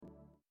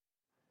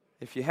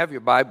If you have your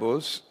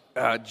Bibles,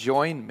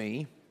 join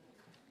me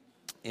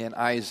in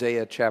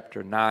Isaiah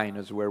chapter 9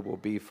 is where we'll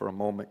be for a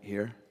moment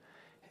here.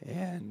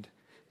 And,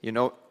 you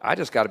know, I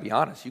just got to be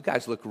honest. You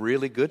guys look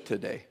really good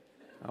today.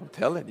 I'm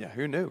telling you,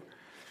 who knew?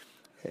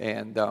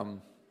 And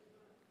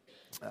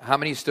how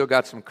many still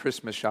got some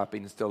Christmas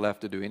shopping still left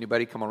to do?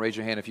 Anybody? Come on, raise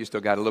your hand if you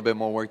still got a little bit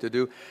more work to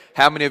do.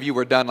 How many of you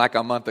were done like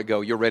a month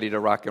ago? You're ready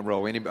to rock and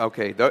roll.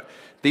 Okay,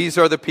 these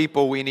are the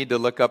people we need to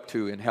look up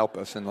to and help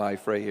us in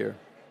life right here.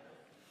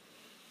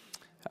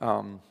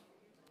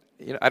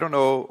 I don't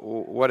know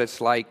what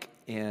it's like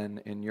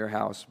in your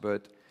house,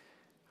 but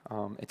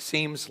it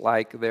seems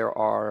like there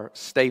are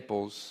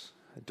staples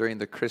during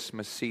the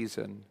Christmas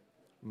season,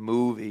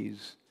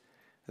 movies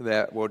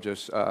that will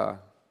just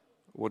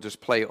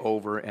play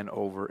over and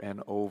over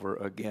and over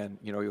again.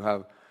 You know, you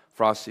have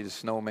Frosty the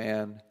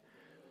Snowman,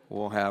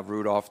 we'll have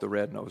Rudolph the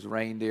Red-Nosed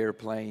Reindeer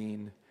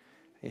playing,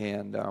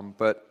 and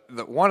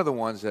one of the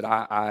ones that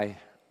I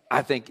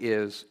think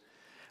is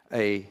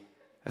a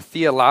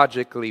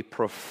theologically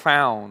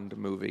profound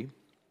movie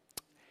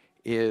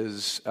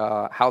is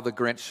How the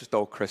Grinch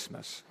Stole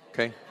Christmas,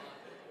 okay?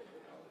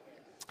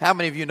 How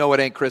many of you know it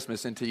ain't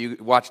Christmas until you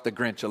watch The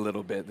Grinch a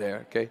little bit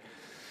there, okay?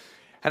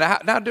 And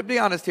now, to be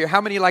honest here,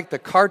 how many like the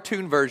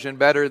cartoon version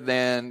better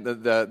than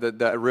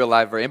the real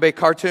life version? Anybody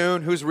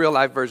cartoon? Who's real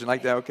life version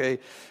like that? Okay,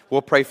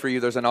 we'll pray for you.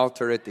 There's an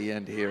altar at the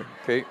end here,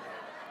 okay?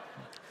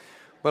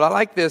 But I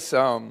like this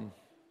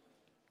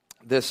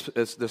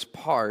this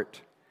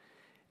part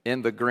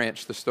in The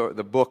Grinch,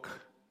 the book,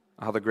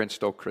 How the Grinch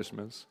Stole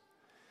Christmas.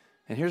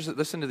 And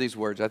listen to these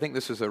words. I think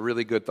this is a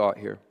really good thought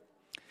here.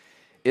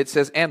 It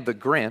says, "And the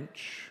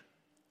Grinch,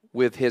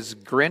 with his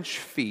Grinch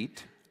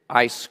feet,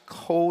 ice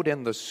cold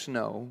in the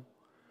snow,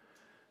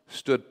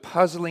 stood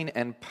puzzling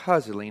and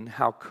puzzling,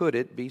 how could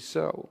it be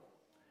so?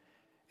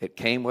 It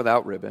came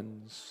without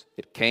ribbons,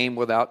 it came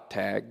without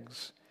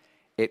tags,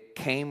 it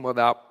came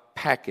without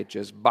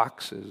packages,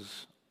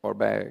 boxes, or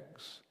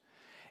bags.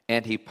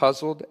 And he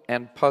puzzled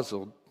and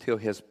puzzled till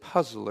his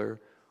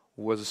puzzler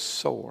was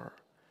sore.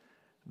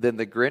 Then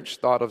the Grinch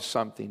thought of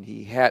something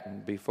he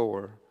hadn't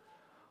before.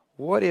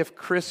 What if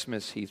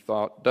Christmas, he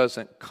thought,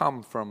 doesn't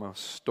come from a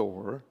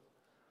store?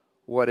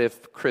 What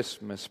if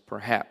Christmas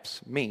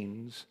perhaps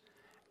means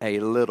a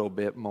little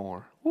bit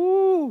more?"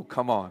 Ooh,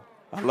 come on.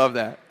 I love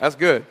that. That's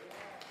good.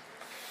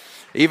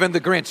 Even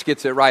the Grinch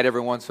gets it right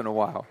every once in a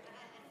while.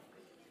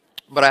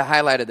 But I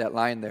highlighted that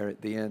line there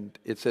at the end.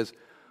 It says,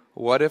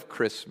 what if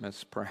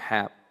Christmas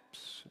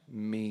perhaps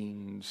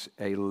means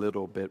a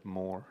little bit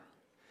more?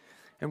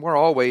 And we're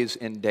always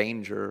in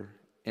danger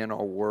in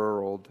our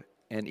world,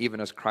 and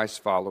even as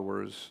Christ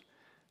followers,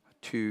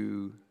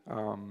 to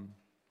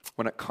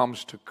when it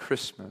comes to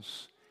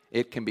Christmas,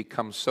 it can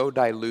become so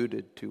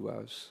diluted to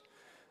us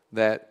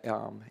that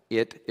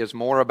it is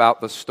more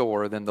about the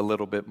store than the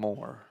little bit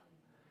more.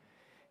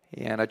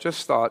 And I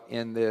just thought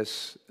in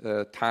this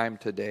time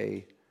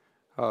today,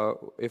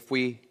 if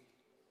we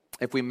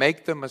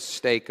make the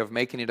mistake of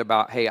making it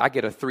about, hey, I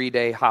get a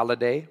 3-day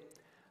holiday,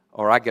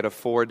 or I get a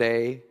 4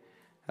 days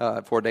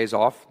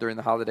off during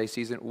the holiday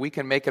season, we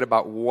can make it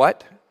about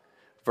what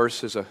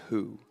versus a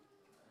who.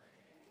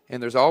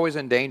 And there's always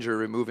in danger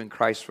removing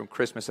Christ from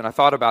Christmas. And I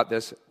thought about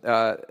this.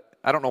 I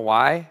don't know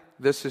why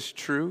this is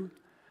true,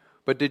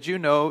 but did you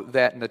know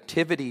that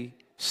nativity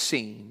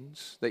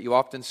scenes that you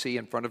often see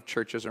in front of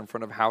churches or in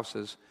front of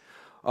houses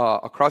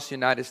across the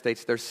United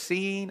States, they're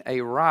seeing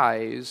a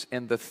rise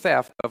in the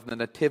theft of the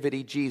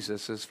nativity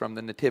Jesuses from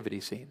the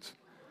nativity scenes.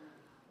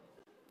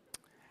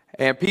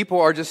 And people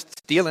are just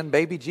stealing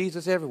baby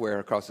Jesus everywhere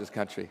across this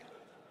country.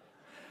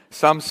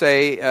 Some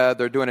say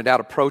they're doing it out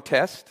of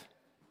protest.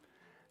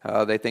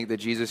 They think that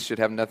Jesus should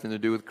have nothing to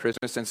do with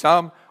Christmas. And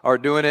some are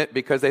doing it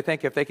because they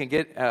think if they can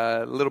get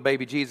little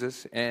baby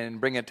Jesus and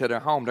bring it to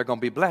their home, they're going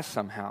to be blessed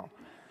somehow.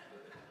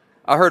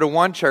 I heard of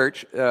one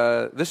church,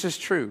 this is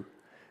true.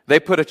 They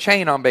put a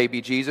chain on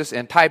baby Jesus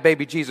and tie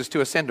baby Jesus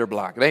to a cinder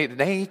block. They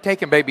ain't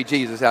taking baby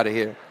Jesus out of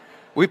here.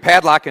 We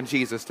padlocking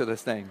Jesus to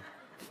this thing.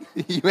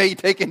 You ain't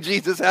taking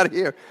Jesus out of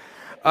here.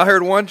 I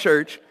heard one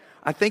church,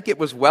 I think it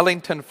was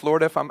Wellington,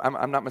 Florida, if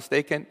I'm not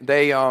mistaken.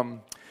 They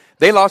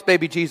lost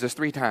baby Jesus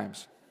 3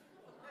 times.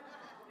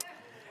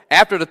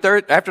 After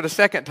the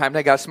second time,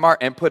 they got smart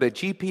and put a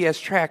GPS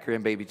tracker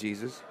in baby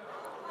Jesus.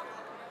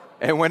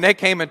 And when they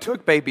came and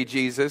took baby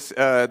Jesus,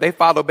 they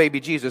followed baby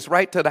Jesus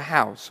right to the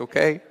house,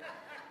 okay?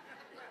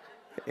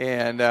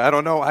 And I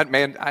don't know, I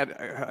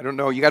don't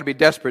know. You got to be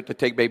desperate to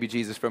take baby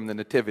Jesus from the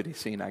nativity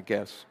scene, I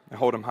guess, and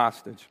hold him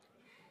hostage.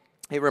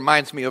 It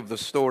reminds me of the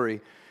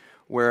story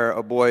where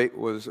a boy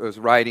was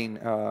writing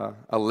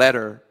a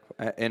letter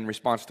in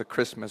response to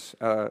Christmas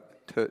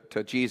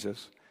to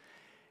Jesus.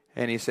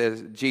 And he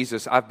says,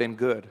 "Jesus, I've been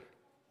good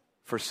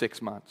for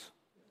 6 months."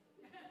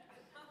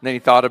 And then he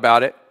thought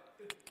about it,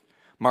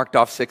 marked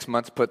off 6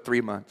 months, put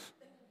 3 months.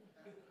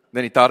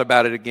 Then he thought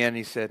about it again.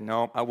 He said,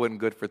 "No, I wasn't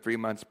good for 3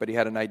 months," but he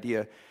had an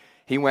idea.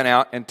 He went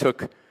out and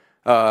took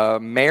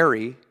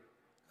Mary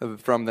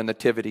from the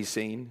nativity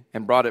scene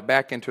and brought it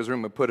back into his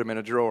room and put her in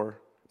a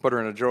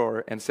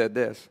drawer and said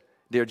this,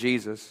 Dear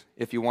Jesus,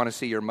 if you want to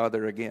see your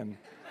mother again,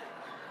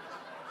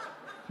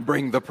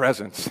 bring the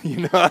presents.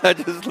 I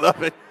just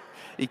love it.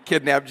 He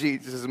kidnapped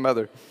Jesus'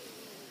 mother.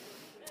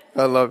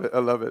 I love it. I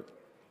love it.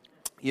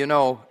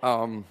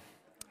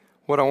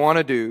 What I want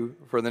to do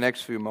for the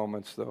next few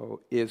moments,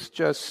 though, is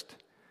just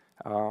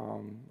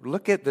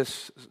look at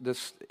this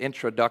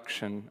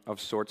introduction of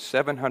sorts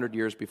 700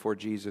 years before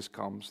Jesus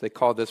comes. They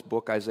call this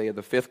book Isaiah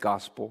the fifth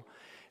gospel.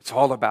 It's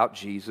all about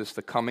Jesus,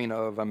 the coming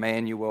of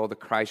Emmanuel, the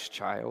Christ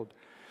child.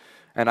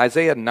 And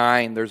Isaiah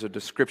 9, there's a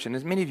description.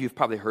 As many of you have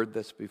probably heard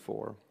this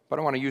before, but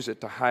I want to use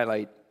it to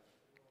highlight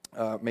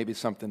maybe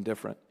something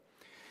different.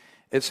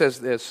 It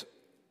says this,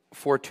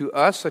 "For to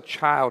us a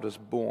child is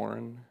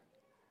born,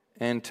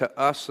 and to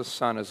us a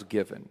son is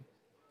given.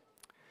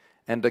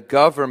 And the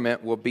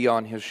government will be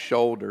on his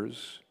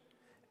shoulders,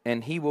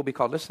 and he will be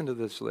called," listen to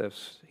this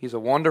list, "He's a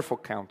wonderful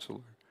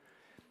counselor.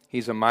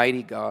 He's a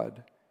mighty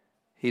God.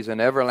 He's an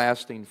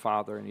everlasting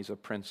Father, and he's a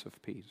Prince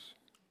of Peace."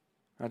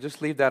 Now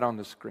just leave that on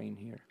the screen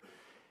here.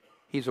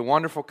 He's a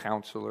wonderful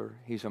counselor.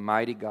 He's a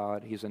mighty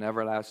God. He's an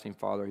everlasting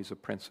Father. He's a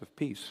Prince of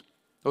Peace.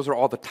 Those are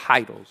all the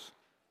titles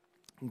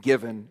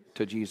given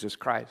to Jesus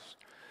Christ.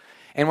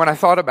 And when I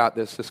thought about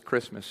this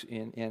Christmas,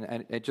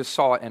 and I just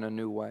saw it in a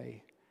new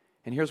way.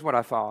 And here's what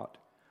I thought.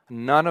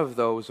 None of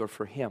those are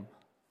for him.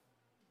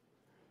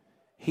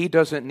 He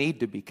doesn't need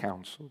to be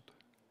counseled.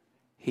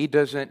 He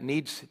doesn't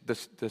need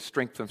the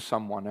strength of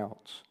someone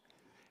else.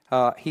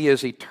 He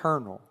is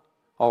eternal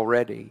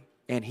already,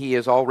 and he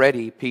is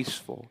already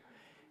peaceful.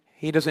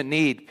 He doesn't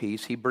need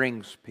peace, he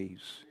brings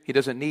peace. He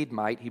doesn't need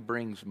might, he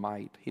brings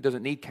might. He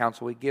doesn't need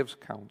counsel, he gives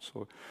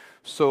counsel.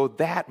 So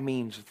that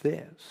means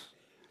this,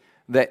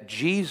 that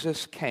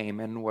Jesus came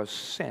and was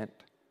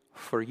sent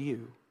for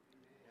you,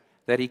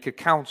 that he could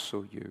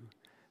counsel you,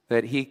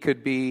 that he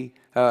could be,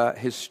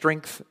 his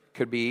strength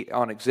could be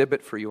on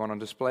exhibit for you, on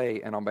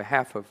display, and on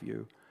behalf of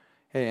you.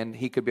 And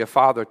he could be a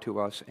father to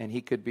us, and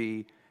he could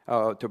be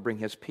to bring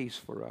his peace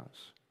for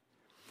us.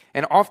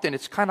 And often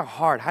it's kind of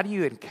hard. How do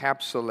you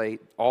encapsulate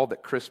all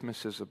that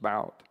Christmas is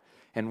about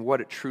and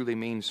what it truly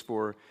means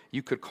for,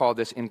 you could call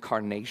this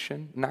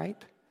Incarnation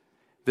Night.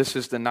 This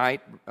is the night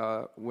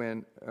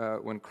when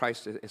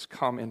Christ has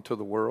come into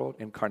the world,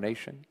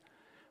 incarnation,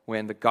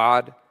 when the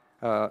God,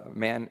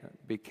 man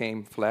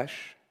became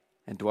flesh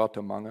and dwelt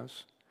among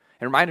us.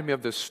 It reminded me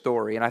of this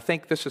story, and I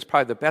think this is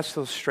probably the best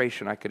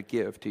illustration I could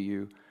give to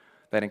you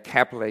that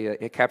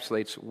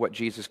encapsulates what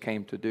Jesus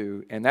came to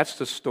do, and that's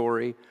the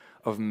story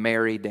of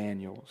Mary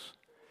Daniels.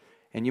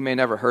 And you may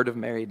never heard of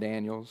Mary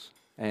Daniels,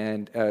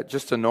 and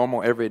just a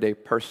normal everyday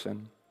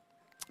person.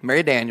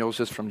 Mary Daniels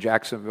is from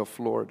Jacksonville,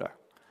 Florida,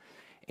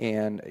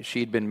 and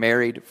she'd been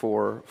married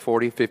for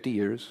 40, 50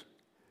 years,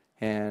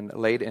 and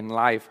late in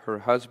life her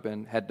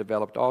husband had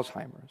developed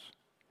Alzheimer's,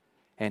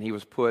 and he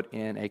was put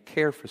in a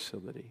care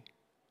facility.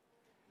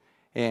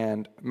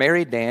 And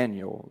Mary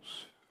Daniels,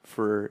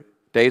 for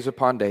days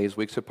upon days,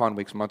 weeks upon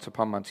weeks, months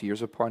upon months,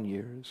 years upon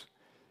years,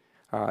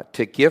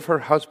 to give her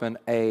husband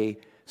a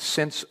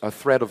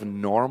thread of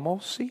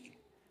normalcy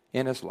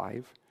in his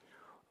life,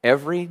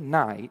 every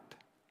night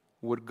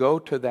would go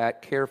to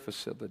that care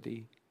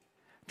facility,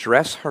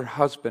 dress her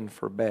husband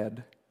for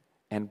bed,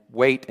 and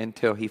wait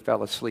until he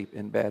fell asleep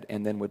in bed,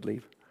 and then would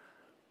leave.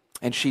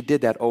 And she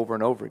did that over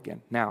and over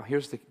again. Now,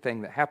 here's the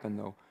thing that happened,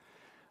 though.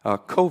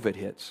 COVID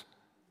hits.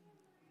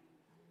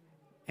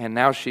 And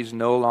now she's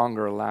no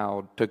longer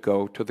allowed to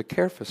go to the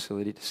care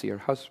facility to see her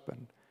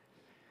husband.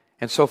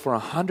 And so for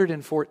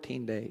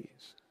 114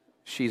 days,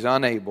 she's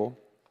unable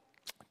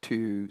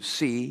to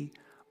see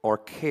or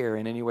care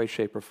in any way,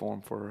 shape, or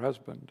form for her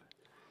husband.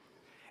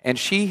 And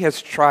she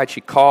has tried, she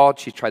called,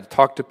 she tried to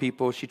talk to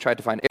people, she tried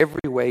to find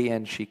every way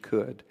in she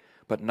could,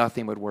 but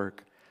nothing would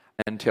work.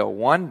 Until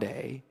one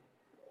day,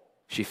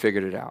 she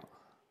figured it out.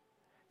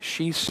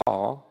 She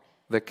saw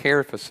the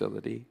care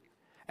facility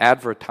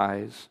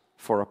advertise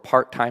for a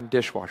part-time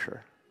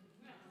dishwasher.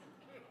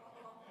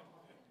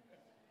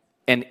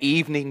 An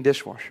evening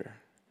dishwasher.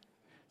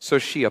 So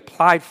she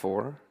applied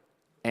for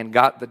and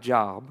got the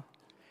job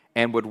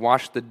and would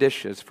wash the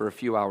dishes for a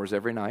few hours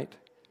every night.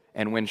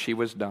 And when she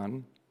was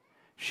done,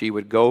 she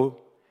would go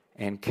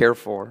and care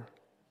for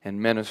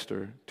and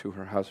minister to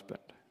her husband.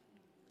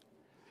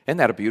 Isn't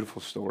that a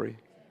beautiful story?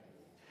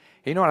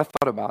 You know what I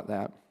thought about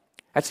that?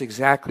 That's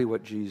exactly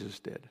what Jesus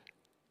did.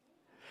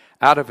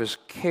 Out of his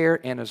care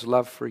and his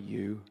love for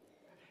you,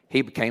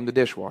 he became the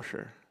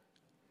dishwasher.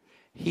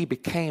 He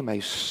became a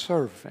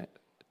servant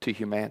to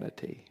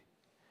humanity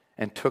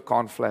and took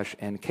on flesh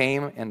and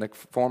came in the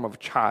form of a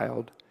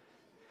child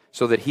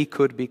so that he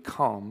could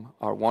become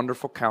our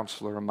wonderful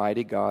counselor, our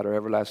mighty God, our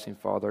everlasting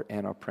Father,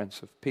 and our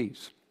Prince of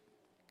Peace.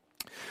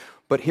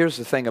 But here's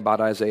the thing about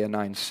Isaiah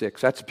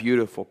 9:6. That's a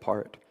beautiful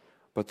part,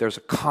 but there's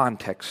a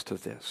context to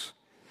this.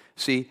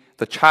 See,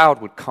 the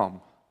child would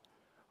come,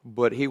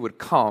 but he would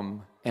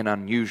come in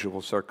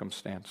unusual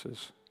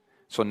circumstances.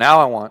 So now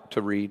I want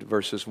to read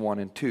verses 1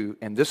 and 2,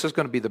 and this is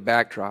going to be the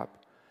backdrop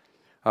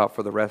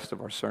for the rest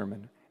of our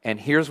sermon. And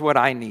here's what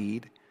I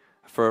need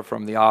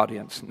from the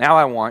audience. Now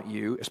I want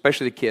you,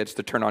 especially the kids,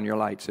 to turn on your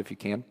lights if you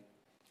can.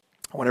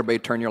 I want everybody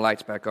to turn your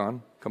lights back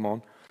on. Come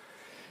on.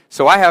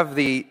 So I have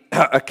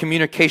a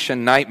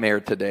communication nightmare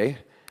today.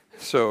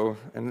 So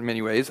in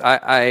many ways,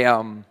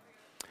 I'm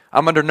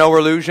under no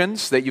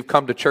illusions that you've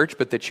come to church,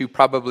 but that you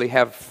probably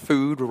have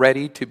food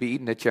ready to be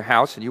eaten at your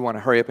house, and you want to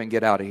hurry up and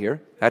get out of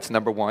here. That's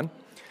number one.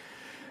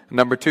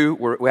 Number two,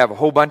 we have a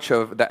whole bunch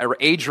our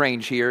age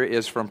range here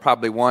is from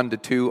probably 1 to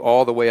 2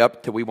 all the way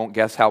up to we won't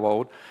guess how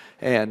old.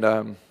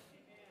 And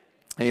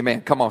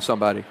amen. Come on,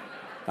 somebody.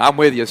 I'm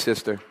with you,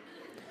 sister.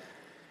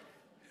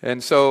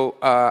 And so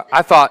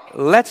I thought,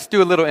 let's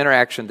do a little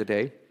interaction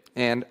today.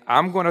 And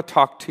I'm going to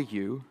talk to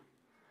you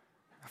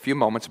a few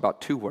moments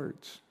about 2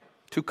 words,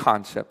 2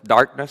 concepts,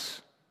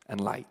 darkness and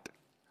light.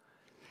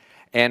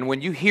 And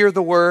when you hear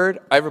the word,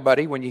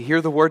 everybody, when you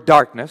hear the word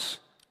darkness,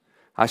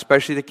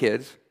 especially the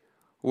kids,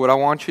 what I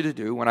want you to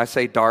do when I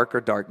say dark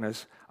or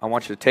darkness, I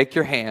want you to take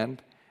your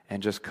hand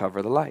and just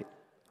cover the light.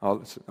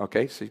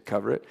 Okay, so you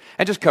cover it.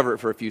 And just cover it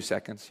for a few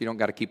seconds. You don't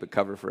got to keep it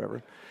covered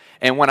forever.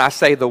 And when I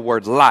say the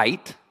word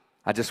light,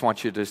 I just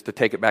want you just to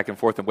take it back and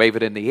forth and wave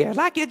it in the air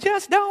like you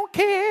just don't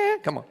care.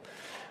 Come on.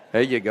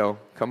 There you go.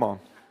 Come on.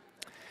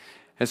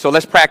 And so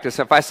let's practice.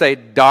 If I say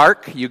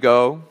dark, you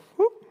go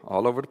whoop,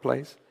 all over the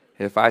place.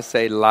 If I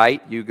say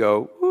light, you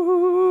go,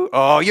 woo.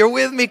 Oh, you're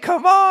with me.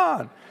 Come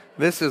on.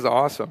 This is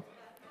awesome.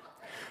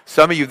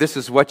 Some of you, this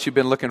is what you've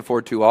been looking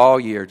forward to all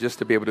year, just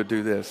to be able to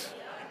do this.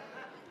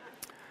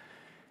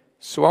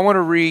 So I want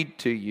to read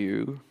to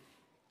you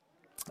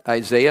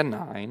Isaiah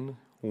 9,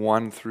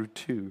 1 through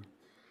 2.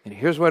 And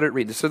here's what it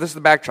reads. So this is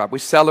the backdrop. We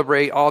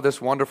celebrate all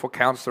this wonderful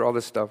counselor, all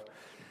this stuff.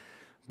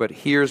 But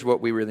here's what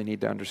we really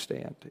need to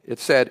understand. It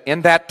said,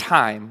 in that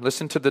time,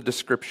 listen to the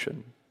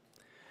description,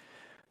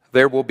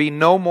 there will be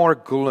no more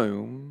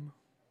gloom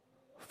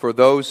for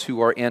those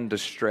who are in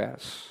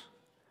distress.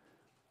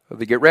 So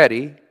they get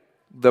ready.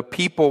 The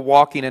people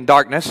walking in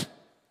darkness,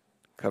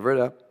 cover it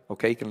up.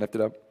 Okay, you can lift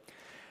it up.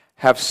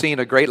 Have seen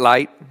a great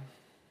light.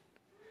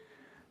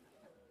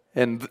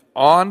 And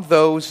on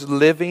those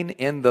living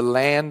in the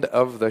land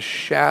of the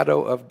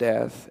shadow of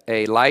death,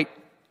 a light,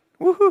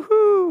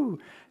 woo-hoo-hoo,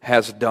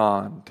 has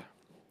dawned.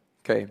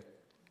 Okay,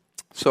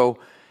 so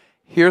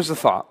here's the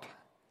thought,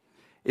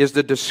 is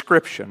the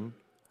description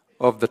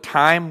of the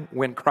time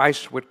when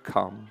Christ would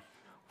come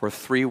were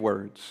 3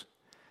 words.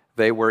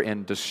 They were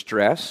in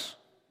distress,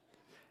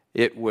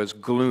 it was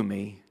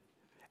gloomy,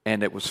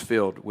 and it was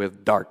filled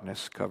with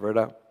darkness. Cover it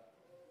up.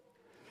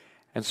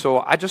 And so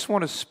I just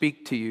want to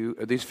speak to you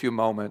at these few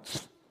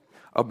moments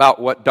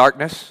about what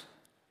darkness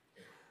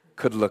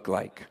could look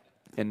like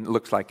and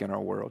looks like in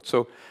our world.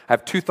 So I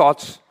have 2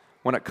 thoughts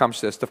when it comes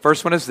to this. The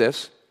first one is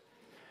this.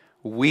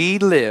 We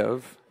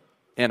live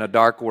in a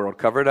dark world.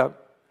 Cover it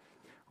up.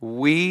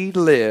 We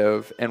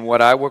live in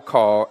what I would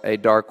call a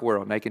dark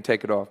world. Now you can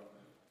take it off.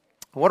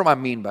 What do I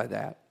mean by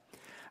that?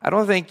 I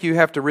don't think you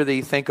have to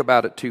really think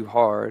about it too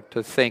hard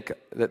to think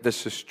that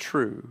this is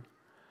true.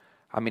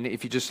 I mean,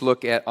 if you just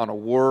look at on a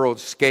world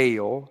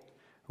scale,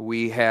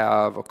 we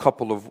have a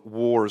couple of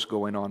wars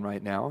going on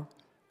right now.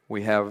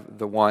 We have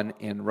the one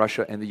in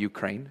Russia and the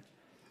Ukraine,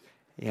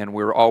 and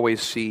we're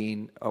always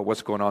seeing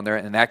what's going on there,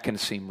 and that can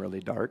seem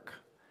really dark.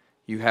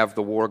 You have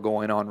the war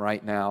going on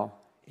right now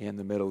in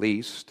the Middle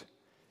East,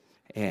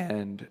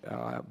 and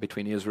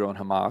between Israel and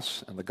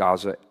Hamas and the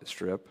Gaza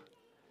Strip.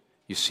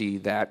 You see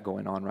that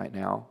going on right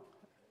now.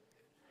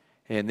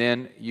 And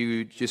then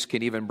you just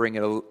can even bring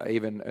it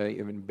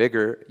even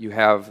bigger. You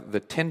have the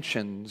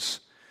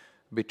tensions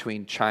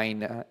between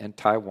China and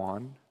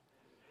Taiwan.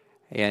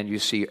 And you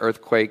see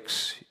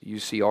earthquakes. You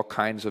see all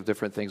kinds of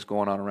different things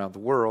going on around the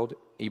world.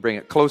 You bring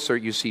it closer,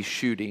 you see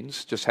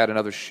shootings. Just had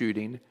another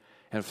shooting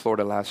in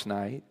Florida last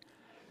night.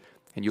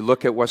 And you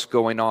look at what's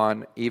going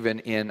on even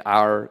in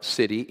our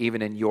city,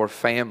 even in your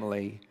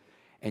family.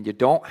 And you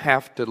don't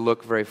have to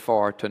look very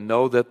far to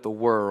know that the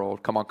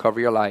world, come on,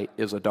 cover your light,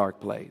 is a dark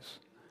place.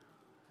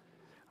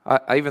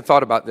 I even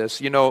thought about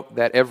this. You know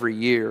that every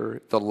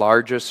year the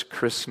largest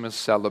Christmas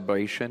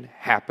celebration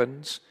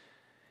happens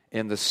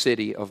in the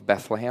city of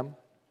Bethlehem.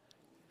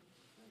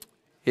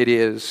 It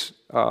is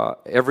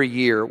every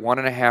year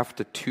 1.5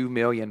 to 2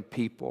 million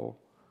people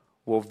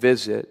will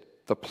visit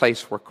the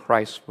place where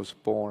Christ was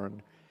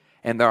born.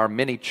 And there are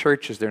many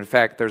churches there. In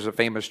fact, there's a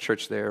famous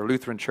church there, a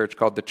Lutheran church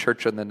called the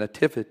Church of the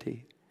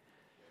Nativity.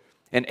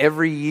 And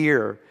every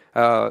year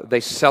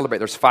they celebrate.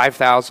 There's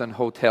 5,000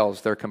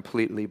 hotels. They're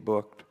completely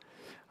booked.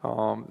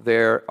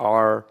 There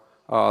are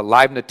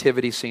live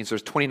nativity scenes.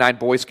 There's 29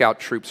 Boy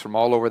Scout troops from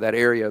all over that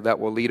area that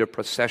will lead a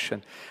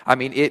procession. I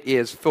mean, it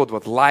is filled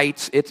with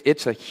lights.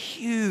 It's a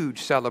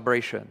huge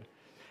celebration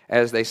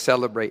as they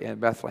celebrate in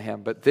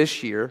Bethlehem. But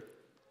this year,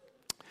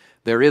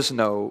 there is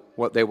no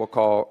what they will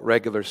call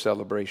regular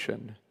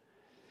celebration.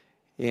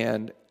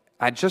 And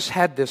I just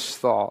had this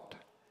thought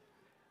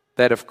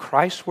that if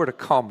Christ were to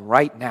come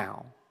right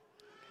now,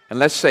 and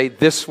let's say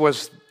this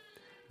was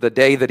the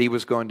day that he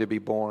was going to be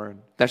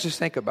born. Let's just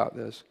think about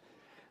this.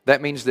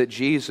 That means that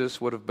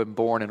Jesus would have been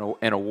born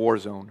in a war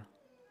zone.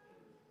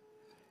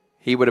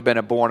 He would have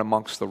been born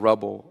amongst the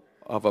rubble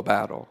of a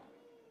battle.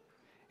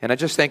 And I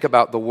just think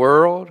about the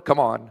world. Come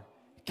on.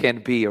 can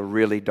be a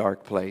really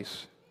dark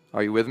place.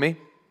 Are you with me?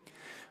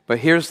 But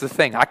here's the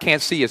thing. I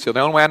can't see you, so the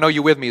only way I know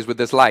you're with me is with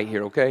this light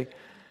here, okay?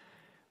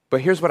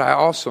 But here's what I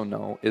also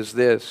know is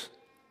this,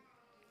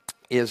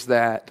 is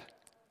that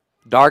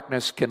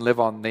darkness can live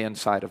on the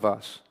inside of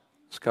us.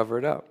 Let's cover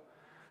it up.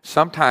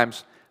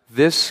 Sometimes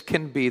this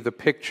can be the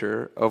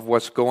picture of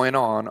what's going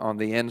on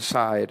the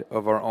inside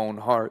of our own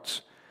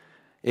hearts.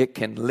 It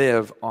can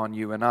live on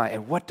you and I.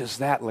 And what does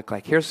that look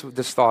like? Here's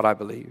this thought I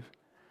believe,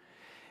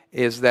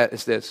 is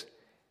this.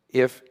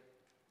 If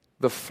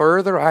the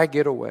further I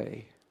get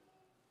away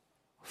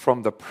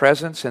from the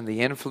presence and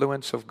the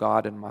influence of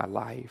God in my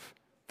life,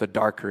 the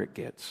darker it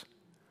gets.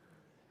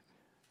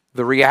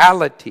 The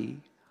reality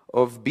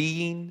of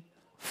being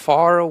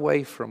far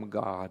away from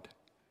God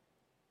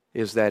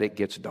is that it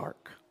gets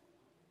dark.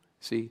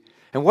 See?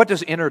 And what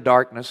does inner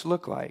darkness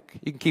look like?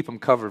 You can keep them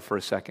covered for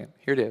a second.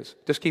 Here it is.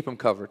 Just keep them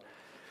covered.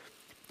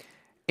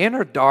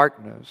 Inner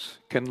darkness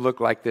can look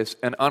like this: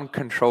 an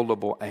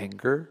uncontrollable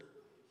anger.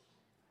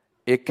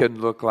 It can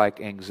look like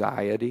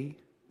anxiety.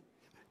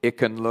 It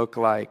can look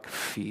like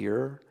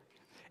fear.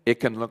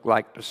 It can look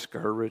like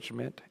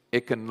discouragement.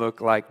 It can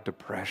look like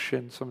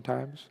depression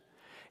sometimes.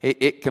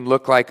 It can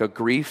look like a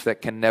grief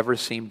that can never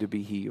seem to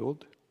be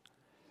healed.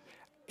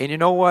 And you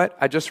know what?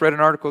 I just read an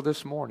article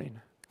this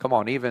morning. Come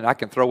on, even I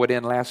can throw it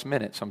in last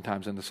minute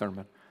sometimes in the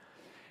sermon.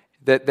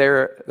 That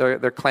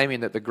they're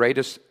claiming that the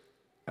greatest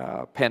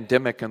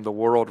pandemic in the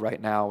world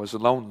right now is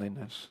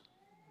loneliness.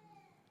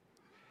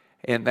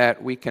 And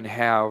that we can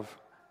have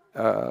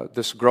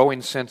this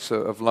growing sense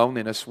of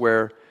loneliness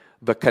where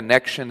the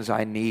connections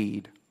I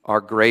need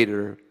are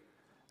greater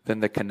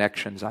than the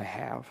connections I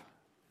have.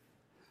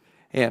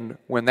 And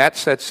when that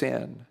sets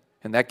in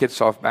and that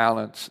gets off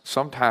balance,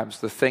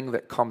 sometimes the thing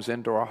that comes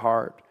into our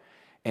heart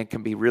and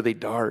can be really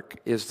dark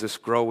is this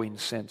growing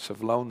sense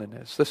of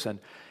loneliness. Listen,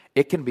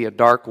 it can be a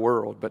dark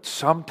world, but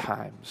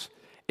sometimes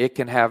it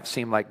can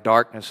seem like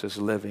darkness is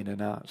living in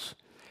us.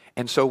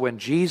 And so when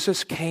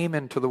Jesus came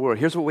into the world,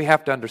 here's what we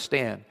have to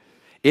understand.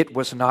 It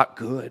was not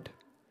good.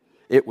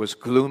 It was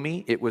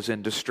gloomy, it was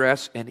in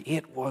distress, and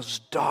it was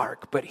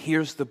dark. But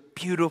here's the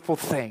beautiful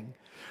thing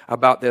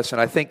about this,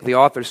 and I think the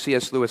author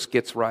C.S. Lewis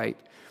gets right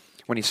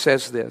when he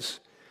says this: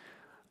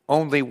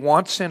 only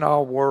once in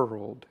our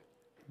world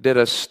did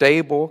a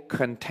stable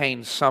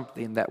contain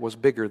something that was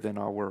bigger than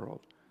our world.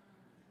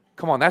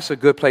 Come on, that's a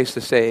good place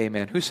to say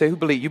amen. You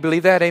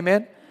believe that,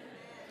 amen?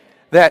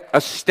 That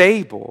a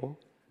stable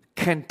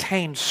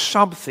contained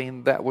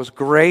something that was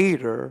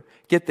greater,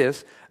 get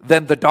this,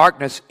 than the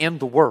darkness in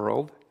the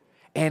world.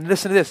 And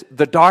listen to this,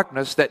 the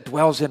darkness that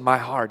dwells in my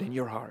heart, in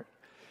your heart.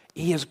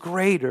 He is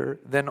greater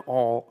than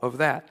all of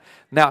that.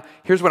 Now,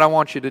 here's what I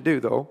want you to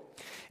do, though,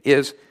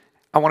 is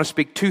I want to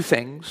speak two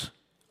things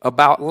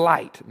about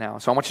light now.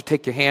 So I want you to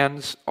take your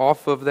hands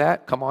off of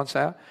that. Come on,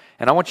 Sal.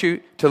 And I want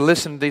you to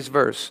listen to these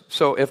verses.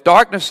 So if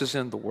darkness is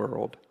in the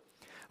world,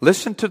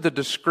 listen to the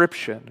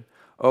description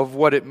of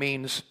what it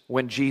means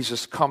when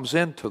Jesus comes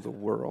into the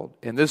world.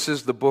 And this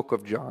is the book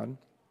of John.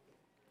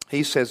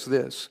 He says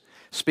this,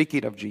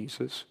 speaking of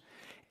Jesus: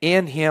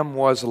 in him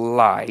was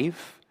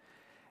life,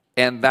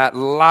 and that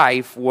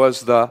life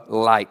was the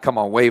light. Come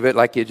on, wave it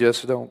like you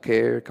just don't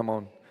care. Come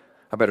on.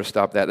 I better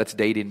stop that. That's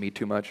dating me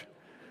too much.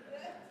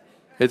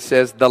 It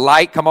says, the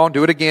light, come on,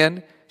 do it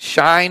again,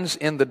 shines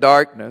in the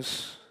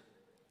darkness,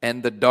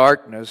 and the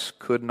darkness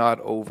could not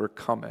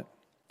overcome it.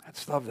 I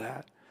just love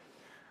that.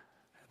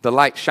 The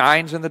light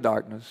shines in the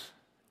darkness,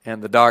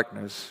 and the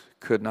darkness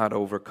could not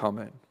overcome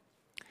it.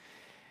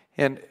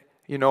 And,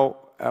 you know,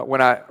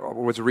 when I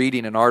was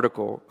reading an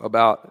article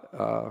about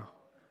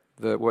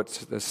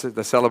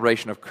the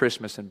celebration of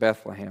Christmas in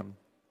Bethlehem,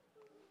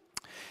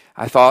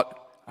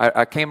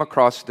 I came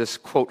across this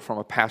quote from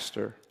a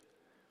pastor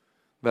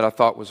that I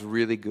thought was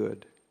really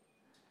good.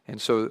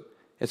 And so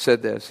it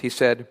said this. He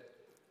said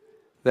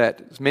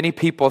that many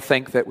people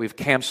think that we've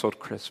canceled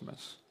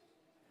Christmas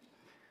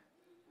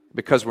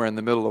because we're in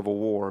the middle of a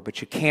war, but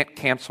you can't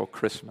cancel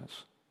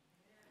Christmas.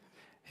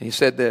 And he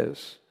said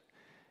this.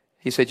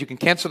 He said, you can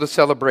cancel the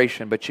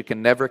celebration, but you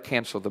can never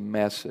cancel the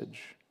message.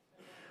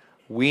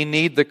 We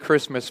need the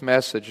Christmas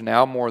message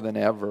now more than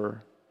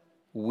ever.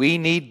 We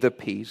need the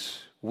peace.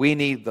 We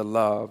need the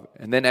love.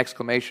 And then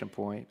exclamation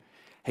point.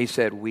 He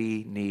said,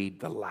 we need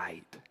the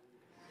light.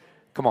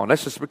 Come on,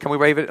 can we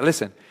wave it?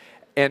 Listen,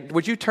 and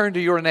would you turn to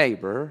your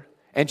neighbor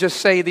and just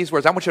say these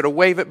words? I want you to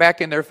wave it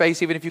back in their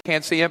face, even if you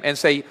can't see them, and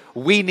say,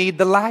 we need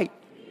the light.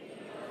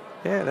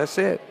 Yeah, that's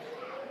it.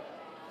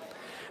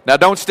 Now,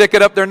 don't stick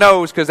it up their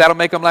nose, because that'll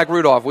make them like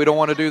Rudolph. We don't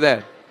want to do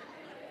that.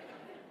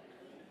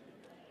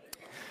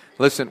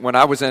 Listen, when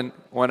I was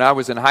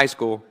in high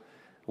school,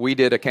 we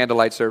did a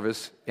candlelight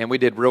service, and we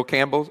did real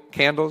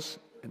candles,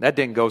 and that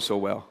didn't go so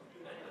well.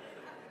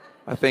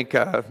 I think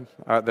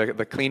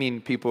the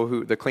cleaning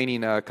people, the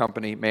cleaning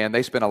company, man,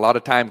 they spent a lot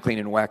of time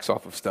cleaning wax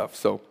off of stuff.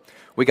 So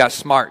we got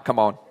smart, come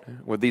on,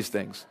 with these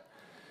things.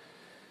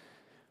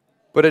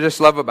 But I just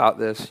love about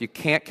this, you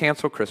can't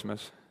cancel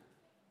Christmas.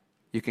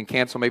 You can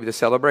cancel maybe the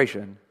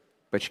celebration,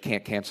 but you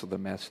can't cancel the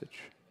message.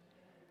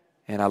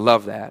 and I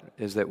love that,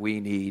 is that we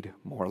need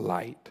more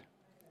light.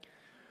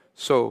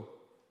 So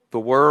the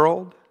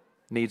world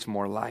needs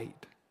more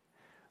light.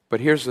 But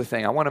here's the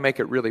thing. I want to make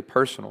it really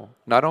personal.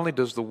 Not only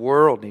does the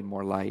world need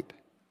more light.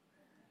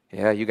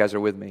 Yeah, you guys are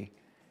with me.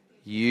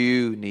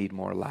 You need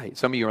more light.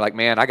 Some of you are like,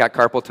 man, I got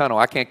carpal tunnel.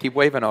 I can't keep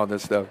waving on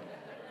this stuff.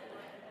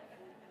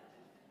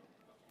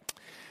 It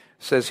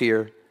says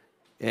here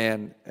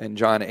in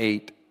John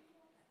 8,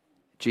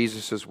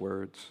 Jesus'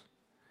 words,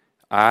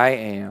 I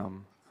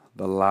am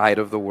the light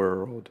of the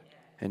world,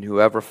 and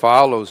whoever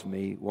follows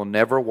me will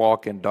never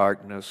walk in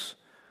darkness,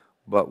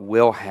 but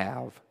will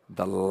have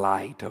the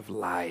light of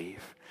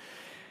life.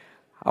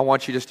 I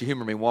want you just to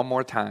humor me one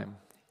more time,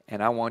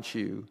 and I want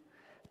you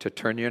to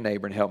turn to your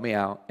neighbor and help me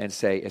out and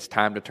say, it's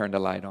time to turn the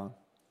light on.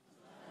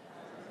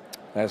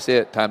 That's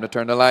it, time to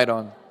turn the light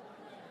on.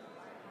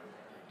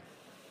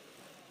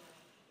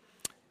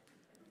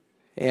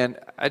 And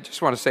I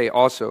just want to say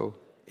also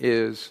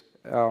is,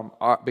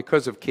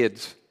 because of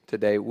kids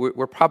today,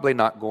 we're probably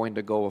not going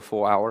to go a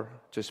full hour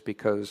just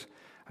because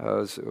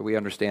we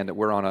understand that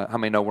how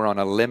many know we're on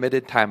a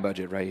limited time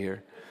budget right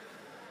here?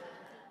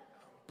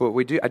 But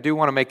I do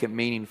want to make it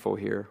meaningful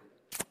here.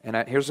 And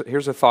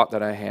here's a thought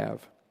that I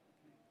have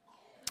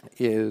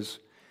is,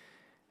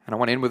 and I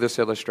want to end with this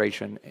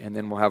illustration, and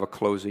then we'll have a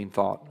closing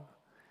thought.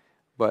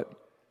 But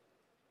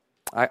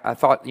I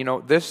thought,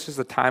 this is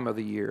the time of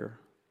the year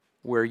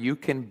where you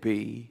can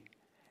be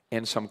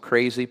in some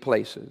crazy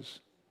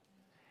places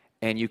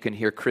and you can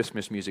hear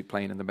Christmas music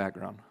playing in the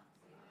background.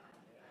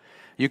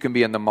 You can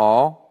be in the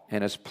mall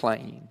and it's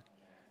playing.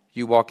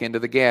 You walk into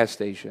the gas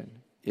station,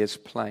 it's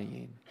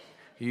playing.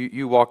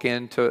 You walk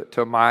into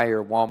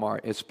Meijer,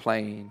 Walmart, it's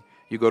playing.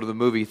 You go to the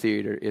movie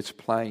theater, it's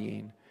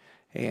playing.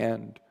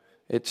 And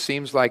it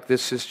seems like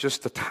this is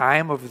just the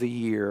time of the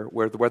year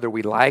where, whether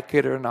we like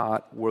it or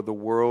not, where the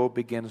world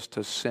begins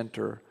to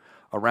center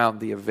around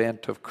the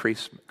event of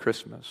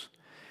Christmas.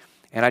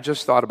 And I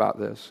just thought about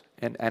this.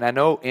 And I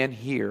know in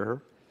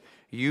here,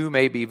 you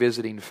may be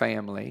visiting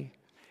family,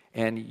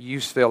 and you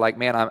feel like,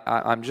 man,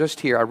 I'm just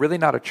here. I'm really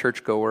not a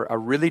churchgoer. I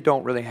really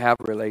don't really have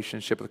a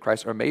relationship with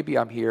Christ. Or maybe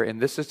I'm here, and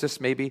this is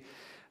just maybe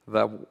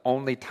the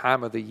only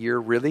time of the year,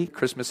 really,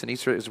 Christmas and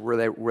Easter is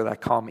where I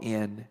come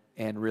in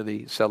and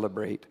really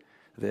celebrate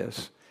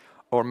this.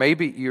 Or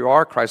maybe you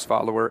are a Christ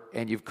follower,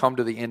 and you've come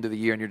to the end of the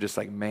year, and you're just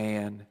like,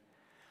 man,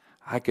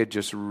 I could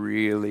just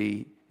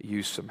really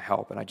use some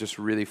help, and I just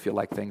really feel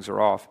like things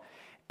are off.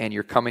 And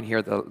you're coming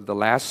here, the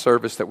last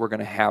service that we're going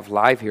to have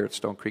live here at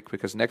Stone Creek,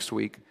 because next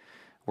week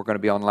we're going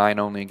to be online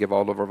only and give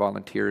all of our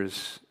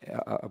volunteers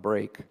a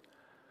break.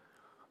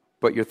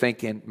 But you're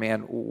thinking,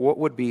 man, what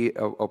would be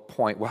a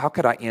point? Well, how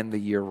could I end the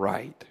year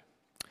right?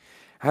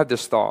 I had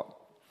this thought.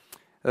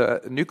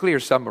 Nuclear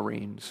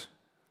submarines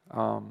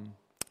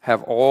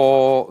have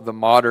all the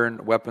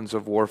modern weapons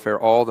of warfare,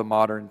 all the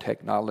modern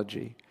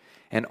technology.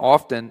 And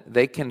often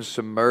they can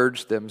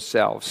submerge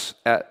themselves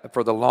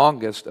for the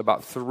longest,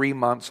 about 3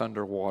 months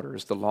underwater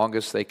is the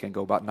longest they can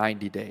go, about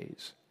 90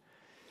 days.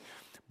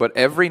 But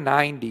every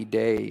 90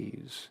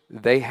 days,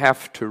 they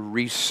have to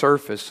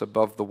resurface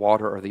above the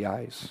water or the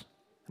ice.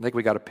 I think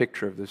we got a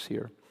picture of this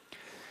here.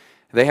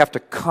 They have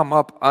to come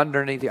up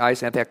underneath the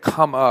ice, and they have to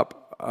come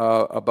up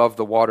above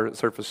the water,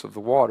 surface of the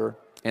water.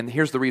 And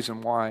here's the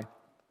reason why.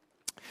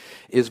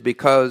 Is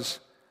because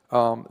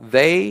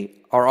they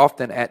are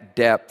often at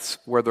depths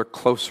where they're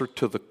closer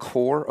to the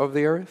core of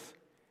the earth,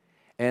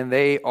 and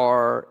they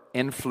are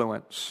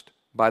influenced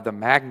by the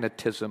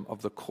magnetism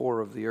of the core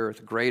of the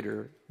earth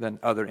greater than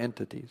other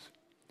entities.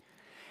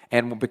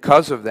 And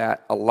because of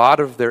that, a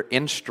lot of their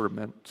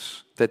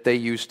instruments that they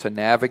use to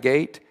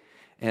navigate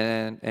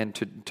and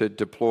to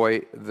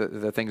deploy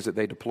the things that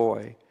they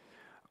deploy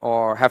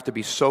have to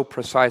be so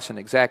precise and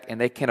exact, and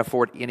they can't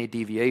afford any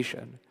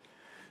deviation.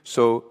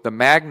 So the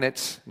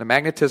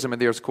magnetism of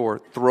the Earth's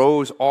core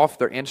throws off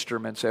their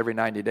instruments every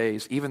 90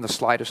 days, even the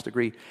slightest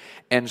degree.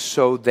 And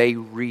so they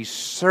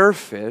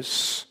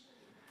resurface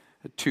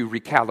to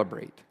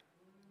recalibrate.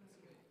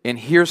 And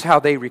here's how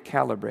they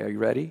recalibrate. Are you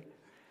ready?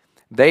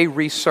 They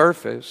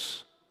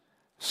resurface,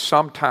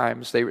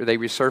 sometimes they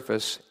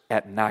resurface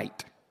at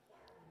night.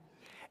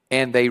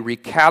 And they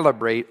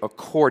recalibrate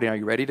according, are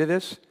you ready to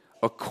this?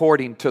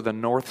 According to the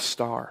North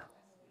Star.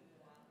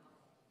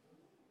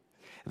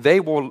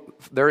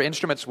 Their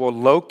instruments will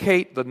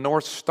locate the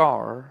North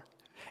Star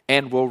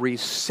and will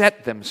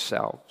reset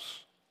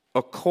themselves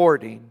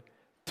according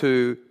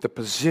to the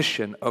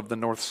position of the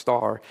North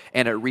Star,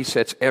 and it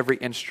resets every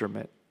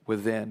instrument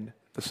within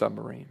the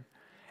submarine.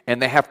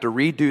 And they have to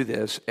redo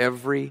this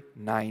every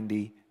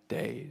 90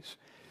 days.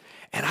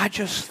 And I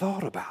just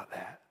thought about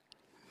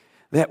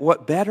that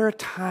what better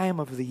time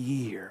of the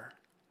year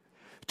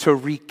to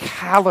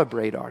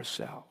recalibrate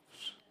ourselves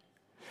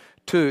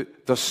to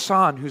the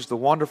Son, who's the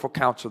wonderful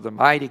counselor, the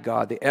mighty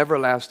God, the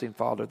everlasting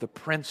Father, the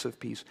Prince of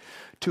Peace,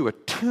 to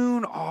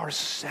attune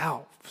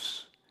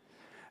ourselves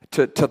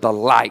to the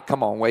light.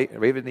 Come on,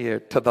 wave in the air,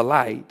 to the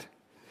light,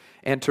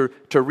 and to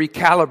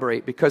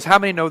recalibrate. Because how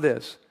many know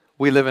this?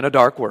 We live in a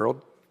dark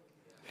world,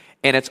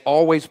 and it's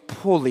always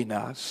pulling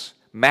us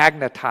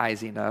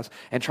magnetizing us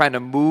and trying to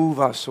move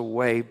us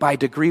away by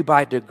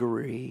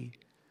degree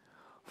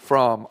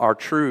from our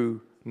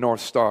true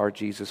North Star,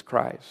 Jesus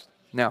Christ.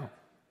 Now,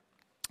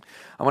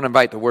 I want to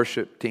invite the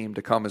worship team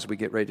to come as we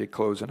get ready to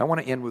close. And I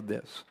want to end with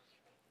this.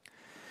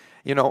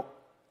 You know,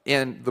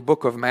 in the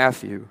book of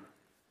Matthew,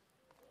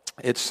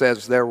 it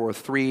says there were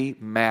 3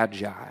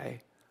 magi,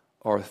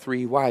 or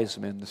 3 wise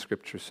men, the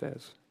scripture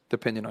says,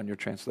 depending on your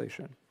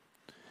translation.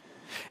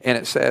 And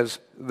it says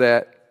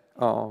that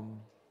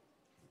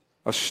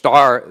a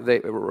star, they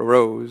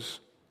arose,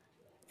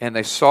 and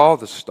they saw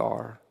the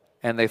star,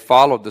 and they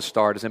followed the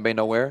star. Does anybody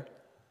know where?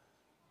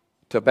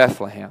 To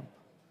Bethlehem.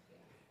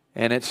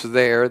 And it's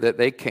there that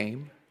they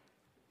came,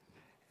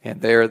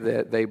 and there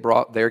that they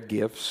brought their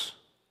gifts,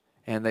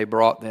 and they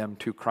brought them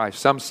to Christ.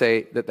 Some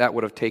say that that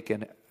would have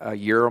taken a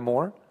year or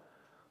more.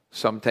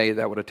 Some say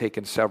that would have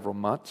taken several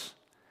months.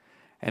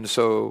 And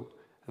so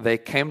they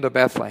came to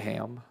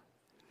Bethlehem,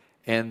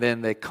 and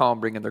then they come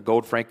bringing their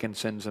gold,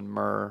 frankincense, and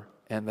myrrh,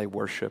 and they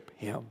worship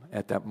him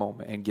at that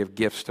moment and give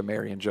gifts to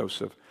Mary and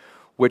Joseph,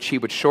 which he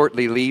would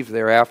shortly leave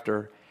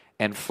thereafter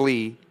and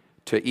flee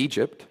to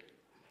Egypt,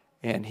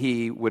 and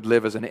he would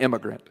live as an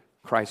immigrant,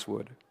 Christ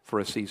would, for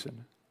a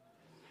season.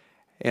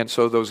 And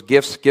so those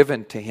gifts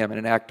given to him in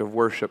an act of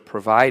worship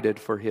provided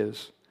for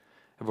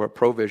a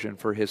provision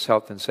for his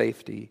health and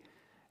safety,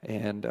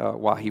 and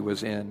while he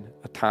was in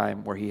a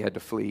time where he had to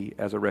flee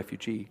as a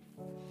refugee.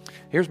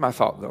 Here's my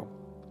thought, though.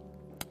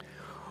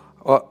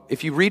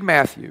 If you read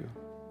Matthew,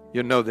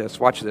 you'll know this.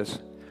 Watch this.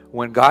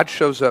 When God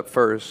shows up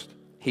first,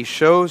 he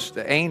shows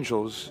the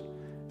angels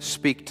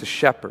speak to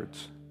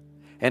shepherds.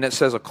 And it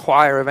says a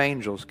choir of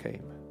angels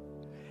came.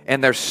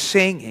 And they're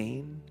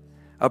singing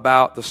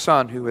about the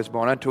Son who is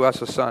born. Unto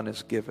us a son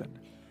is given.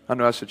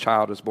 Unto us a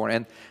child is born.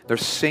 And they're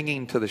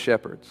singing to the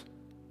shepherds.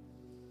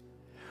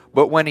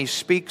 But when he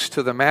speaks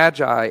to the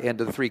Magi and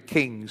to the 3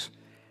 kings,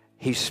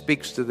 he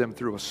speaks to them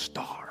through a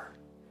star.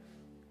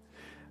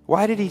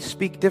 Why did he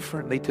speak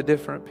differently to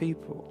different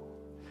people?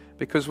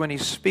 Because when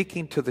he's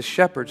speaking to the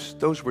shepherds,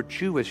 those were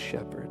Jewish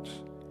shepherds.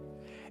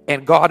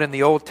 And God in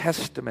the Old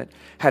Testament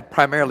had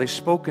primarily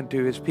spoken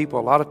to his people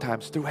a lot of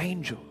times through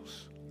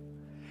angels.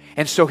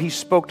 And so he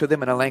spoke to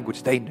them in a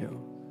language they knew.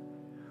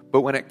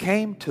 But when it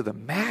came to the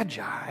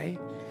Magi,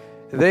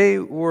 they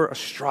were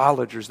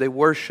astrologers. They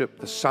worshiped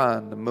the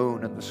sun, the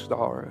moon, and the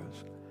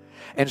stars.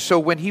 And so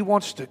when he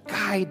wants to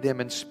guide them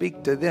and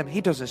speak to them,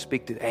 he doesn't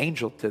speak to the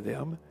angel to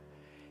them.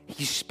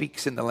 He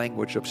speaks in the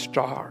language of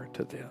star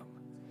to them.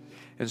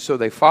 And so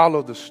they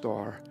follow the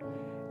star,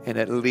 and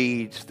it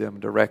leads them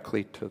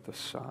directly to the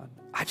Son.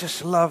 I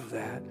just love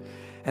that.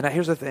 And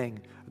here's the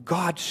thing.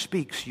 God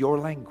speaks your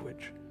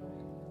language.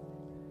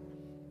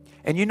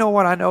 And you know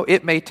what I know?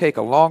 It may take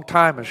a long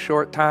time, a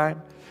short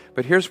time,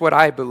 but here's what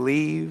I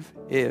believe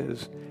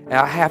is, and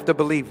I have to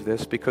believe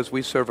this because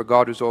we serve a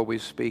God who's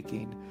always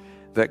speaking,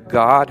 that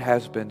God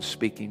has been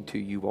speaking to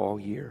you all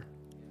year.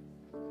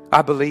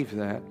 I believe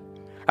that.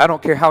 I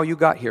don't care how you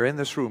got here in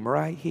this room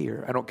right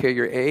here. I don't care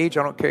your age.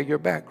 I don't care your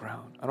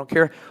background. I don't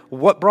care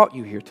what brought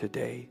you here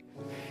today.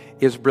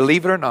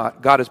 Believe it or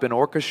not, God has been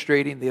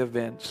orchestrating the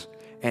events,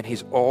 and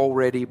he's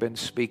already been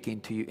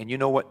speaking to you. And you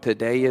know what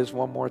today is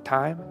one more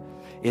time?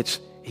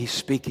 He's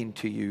speaking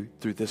to you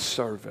through this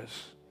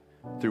service,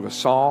 through a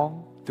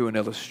song, through an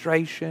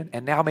illustration,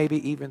 and now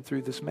maybe even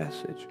through this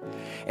message.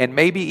 And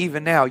maybe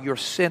even now you're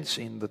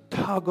sensing the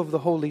tug of the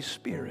Holy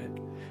Spirit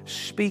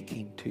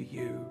speaking to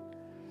you.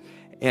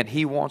 And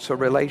he wants a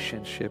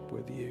relationship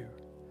with you.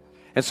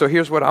 And so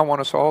here's what I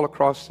want us all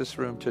across this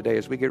room today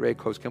as we get ready to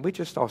close. Can we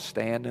just all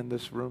stand in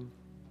this room?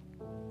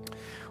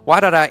 Why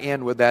did I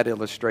end with that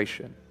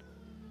illustration?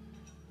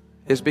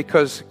 It's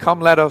because Come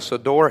Let Us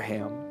Adore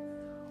Him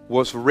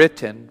was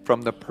written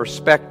from the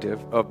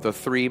perspective of the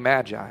 3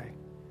 magi,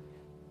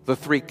 the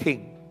 3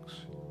 kings.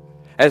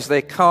 As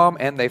they come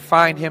and they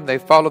find him, they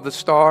follow the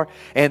star,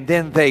 and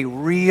then they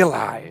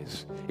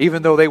realize,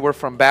 even though they were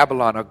from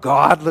Babylon, a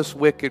godless,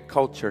 wicked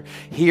culture,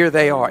 here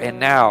they are, and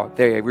now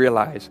they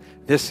realize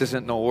this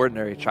isn't no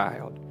ordinary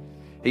child.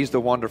 He's the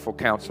wonderful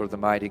counselor, the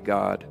mighty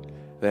God,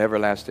 the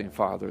everlasting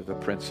Father, the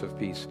Prince of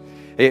Peace.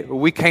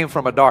 We came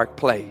from a dark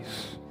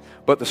place,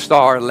 but the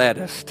star led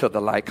us to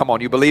the light. Come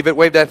on, you believe it?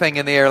 Wave that thing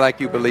in the air like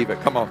you believe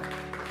it. Come on.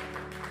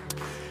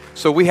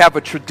 So we have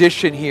a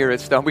tradition here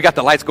at Stone. We got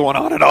the lights going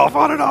on and off,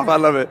 on and off. I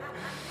love it.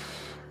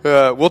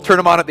 We'll turn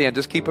them on at the end.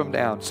 Just keep them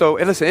down. So,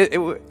 and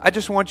listen, I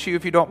just want you,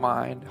 if you don't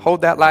mind,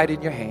 hold that light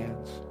in your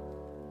hands.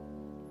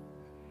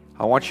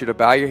 I want you to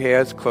bow your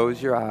heads,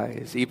 close your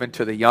eyes, even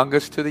to the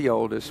youngest, to the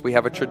oldest. We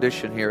have a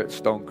tradition here at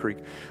Stone Creek.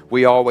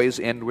 We always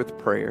end with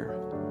prayer.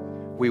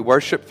 We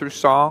worship through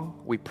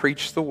song, we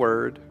preach the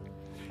word,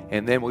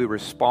 and then we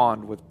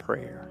respond with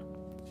prayer.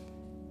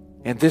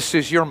 And this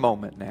is your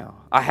moment now.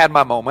 I had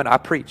my moment. I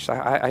preached.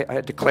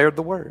 I declared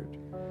the word.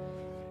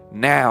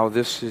 Now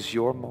this is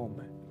your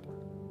moment.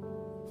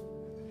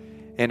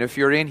 And if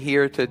you're in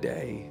here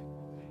today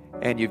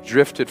and you've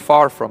drifted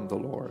far from the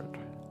Lord,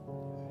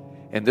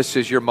 and this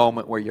is your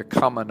moment where you're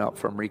coming up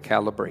from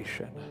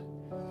recalibration,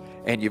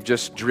 and you've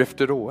just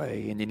drifted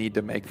away and you need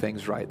to make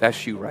things right.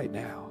 That's you right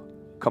now.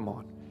 Come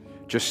on.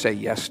 Just say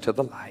yes to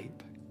the light.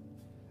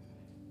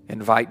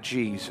 Invite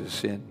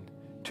Jesus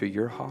into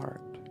your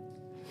heart.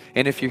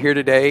 And if you're here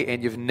today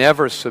and you've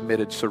never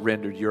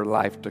surrendered your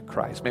life to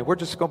Christ, man, we're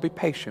just going to be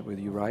patient with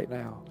you right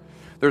now.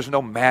 There's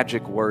no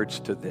magic words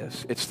to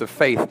this. It's the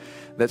faith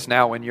that's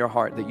now in your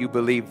heart that you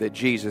believe that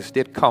Jesus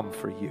did come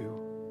for you.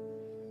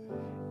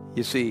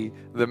 You see,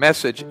 the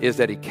message is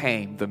that He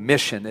came. The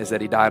mission is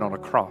that He died on a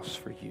cross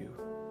for you.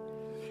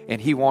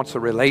 And He wants a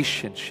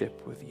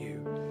relationship with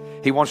you.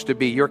 He wants to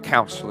be your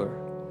counselor.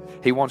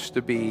 He wants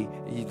to be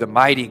the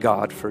mighty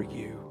God for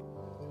you.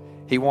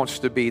 He wants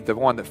to be the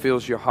one that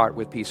fills your heart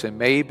with peace. And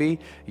maybe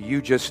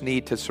you just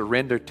need to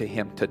surrender to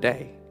Him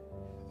today.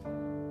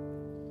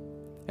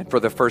 And for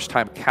the first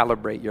time,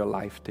 calibrate your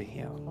life to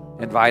Him.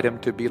 Invite Him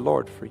to be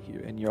Lord for you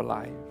in your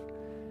life.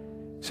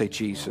 Say,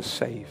 Jesus,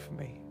 save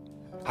me.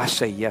 I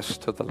say yes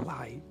to the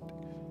light.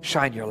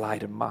 Shine your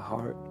light in my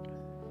heart.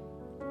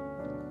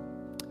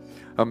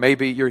 Or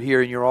maybe you're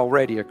here and you're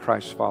already a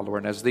Christ follower.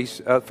 And as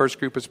this first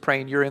group is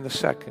praying, you're in the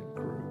second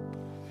group.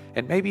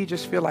 And maybe you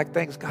just feel like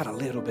things got a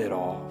little bit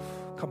off.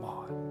 Come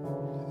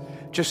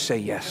on. Just say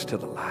yes to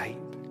the light.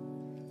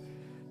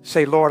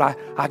 Say, Lord,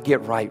 I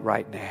get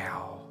right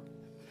now.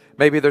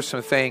 Maybe there's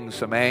some things,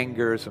 some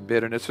anger, some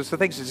bitterness, some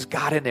things that just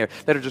got in there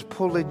that are just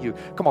pulling you.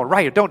 Come on,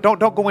 right here. Don't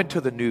go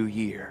into the new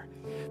year.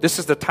 This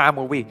is the time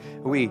where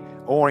we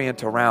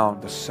orient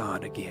around the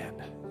Son again.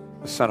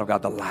 The Son of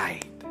God, the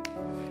light.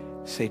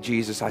 Say,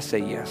 Jesus, I say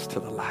yes to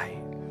the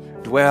light.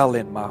 Dwell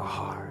in my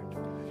heart.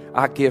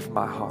 I give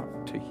my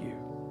heart to you.